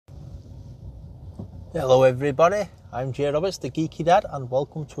Hello everybody, I'm Jay Roberts, the Geeky Dad, and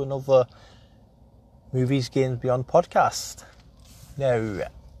welcome to another Movies, Games, Beyond podcast. Now,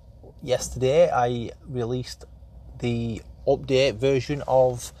 yesterday I released the update version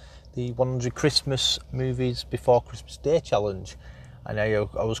of the 100 Christmas Movies Before Christmas Day challenge, and I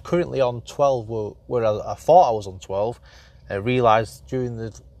was currently on 12, where I thought I was on 12. I realised during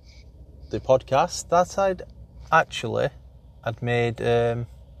the podcast that I'd made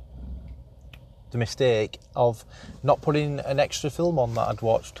the mistake of not putting an extra film on that I'd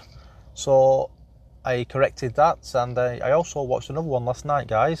watched. So I corrected that, and I also watched another one last night,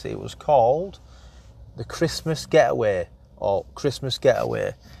 guys. It was called The Christmas Getaway, or Christmas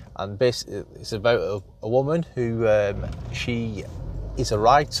Getaway, and basically it's about a woman who she is a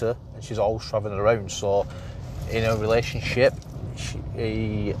writer and she's always travelling around. So in a relationship,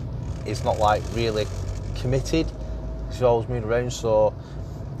 she is not like really committed. She's always moving around. So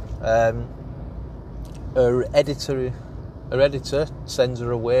her editor sends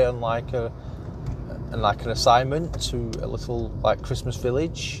her away on an assignment to a little like Christmas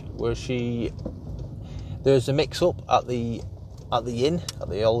village where there's a mix-up at the inn, at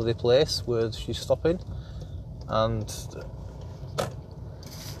the holiday place where she's stopping, and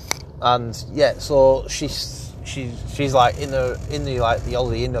yeah, so she's like in the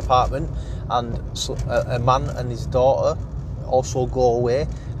holiday inn apartment, and so a man and his daughter also go away,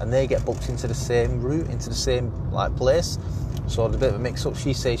 and they get booked into the same route, into the same like place. So there's a bit of a mix-up.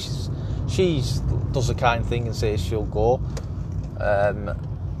 She says she does the kind thing and says she'll go, and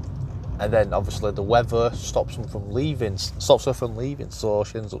then obviously the weather stops her from leaving. So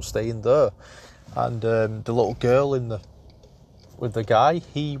she ends up staying there. And the little girl with the guy,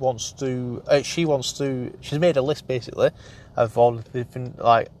 she's made a list basically of all the different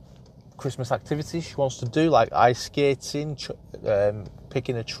like Christmas activities she wants to do, like ice skating,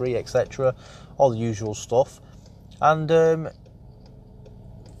 picking a tree, etc., all the usual stuff. And the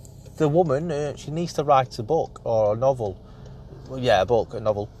woman, she needs to write a book or a novel. Well, yeah, a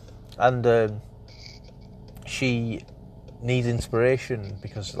novel. And she needs inspiration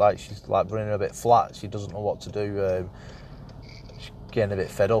because like she's like running a bit flat. She doesn't know what to do. She's getting a bit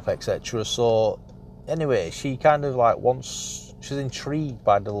fed up, etc. So anyway, she kind of like she's intrigued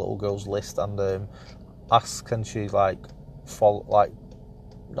by the little girl's list and asks can she like follow, like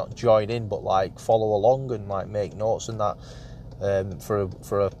not join in but like follow along and like make notes and that for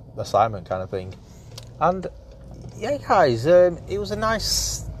a assignment kind of thing. And yeah, guys, it was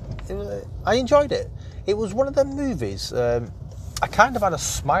I enjoyed it. It was one of them movies. I kind of had a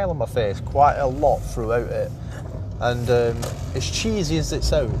smile on my face quite a lot throughout it. And as cheesy as it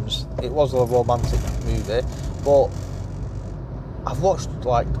sounds, it was a romantic movie, but I've watched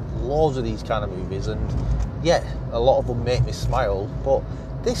like loads of these kind of movies, and yeah, a lot of them make me smile, but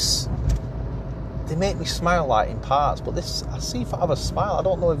they make me smile like in parts, but this, I see if I have a smile. I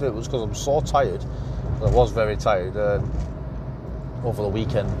don't know if it was because I'm so tired. I was very tired over the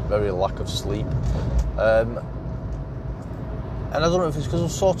weekend, very lack of sleep, and I don't know if it's because I'm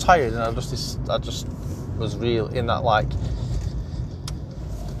so tired and I just was real in that like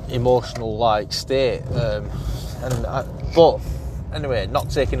emotional like state, but anyway, not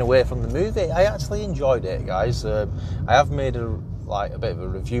taking away from the movie, I actually enjoyed it, guys. I have made a bit of a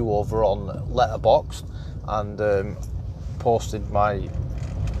review over on Letterboxd and posted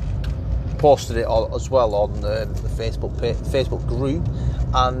it as well on the Facebook group,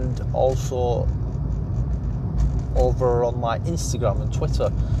 and also over on my Instagram and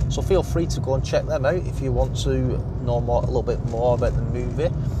Twitter. So feel free to go and check them out if you want to know a little bit more about the movie.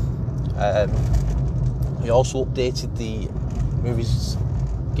 We also updated the Movies,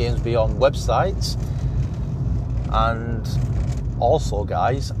 Games Beyond websites, and also,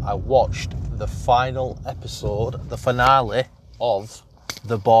 guys, I watched the final episode, the finale of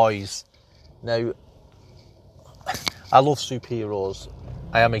The Boys. Now, I love superheroes.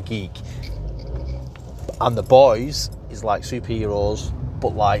 I am a geek, and The Boys is like superheroes,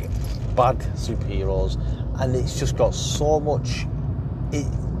 but like bad superheroes, and it's just got so much.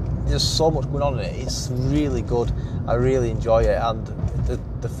 There's so much going on in it. It's really good. I really enjoy it, and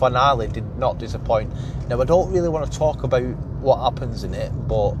the finale did not disappoint. Now, I don't really want to talk about what happens in it,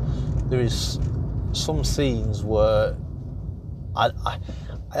 but there is some scenes where I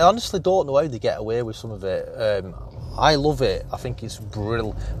honestly don't know how they get away with some of it. I love it. I think it's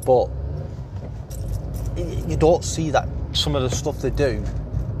brilliant, but you don't see that some of the stuff they do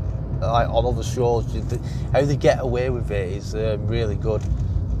like on other shows. How they get away with it is really good.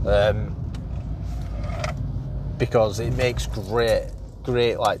 Because it makes great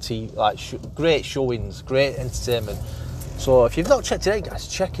like great showings, great entertainment. So if you've not checked it out, guys,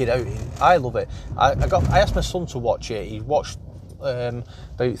 check it out. I love it. I asked my son to watch it. He watched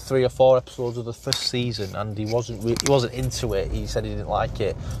about 3 or 4 episodes of the first season, and he wasn't into it. He said he didn't like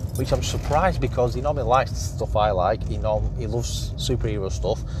it, which I'm surprised because he normally likes the stuff I like. He loves superhero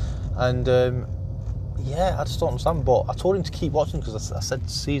stuff, and yeah, I just don't understand. But I told him to keep watching because I said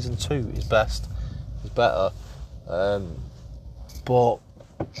season 2 is best, is better. But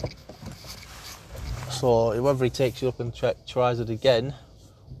so whether he takes it up and tries it again,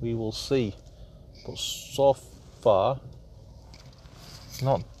 we will see. But so far,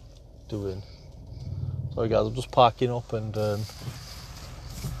 not doing. Sorry guys, I'm just parking up and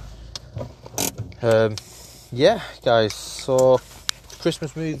yeah guys, so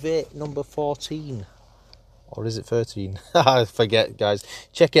Christmas movie number 14, or is it 13? I forget, guys.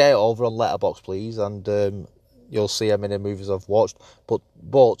 Check it out over on Letterboxd, please, and you'll see how many movies I've watched. But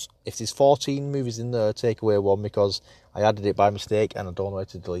if there's 14 movies in there, take away 1 because I added it by mistake and I don't know how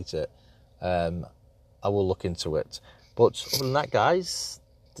to delete it. I will look into it. But other than that, guys,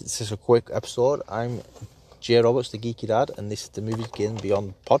 this is a quick episode. I'm Jay Roberts, the Geeky Dad, and this is the Movies Game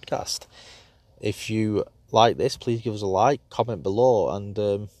Beyond podcast. If you like this, please give us a like, comment below,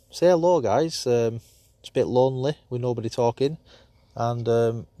 and say hello, guys. It's a bit lonely with nobody talking, and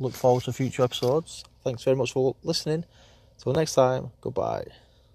look forward to future episodes. Thanks very much for listening. Till next time, goodbye.